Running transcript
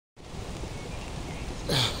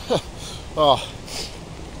Oh,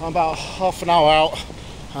 I'm about half an hour out,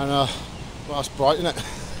 and well, that's bright, isn't it?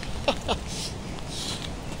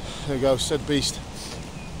 There you go, said beast.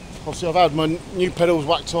 Obviously, I've had my new pedals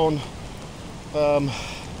whacked on.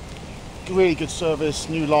 Really good service,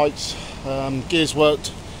 new lights, gears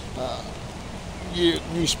worked,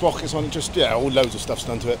 new sprockets on it, just, yeah, all loads of stuff's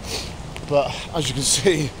done to it. But as you can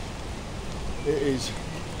see, it is,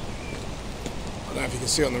 I don't know if you can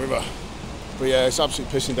see it on the river, but yeah, it's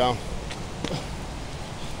absolutely pissing down.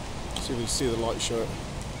 See if you can see the light show it.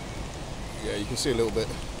 Yeah, you can see a little bit.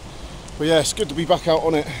 But yeah, it's good to be back out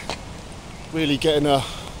on it, really getting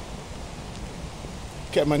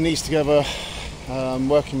my knees together,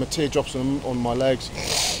 working my teardrops on my legs.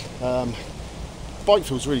 Bike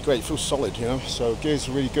feels really great, it feels solid, you know, so gears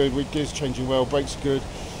are really good, gears changing well, brakes are good,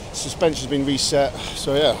 suspension's been reset,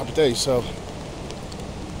 so yeah, happy days. So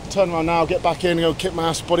turn around now, get back in, go kick my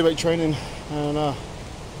ass, bodyweight training, and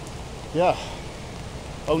yeah,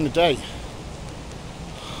 own the day.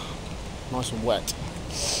 Nice and wet,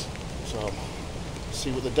 so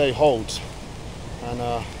see what the day holds,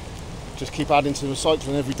 and just keep adding to the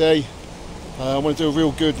cycling every day. I want to do a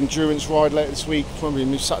real good endurance ride later this week, probably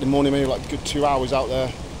Saturday morning, maybe like a good 2 hours out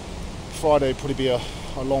there. Friday will probably be a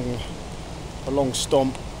long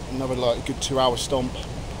stomp, another like a good 2 hour stomp.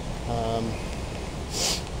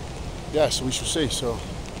 Yeah, so we shall see. So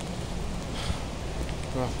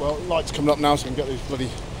well, lights coming up now, so I can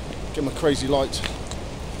get my crazy lights.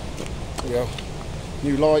 There we go,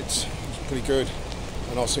 new lights, it's pretty good.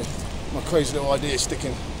 And also my crazy little idea is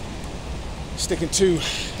sticking 2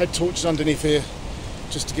 head torches underneath here,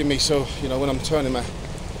 just to give me, so you know, when I'm turning my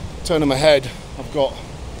head, I've got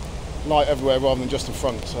light everywhere rather than just in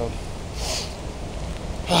front. So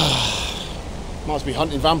might as well be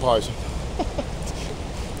hunting vampires.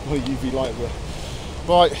 What a UV light everywhere.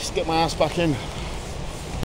 Right, let's get my ass back in.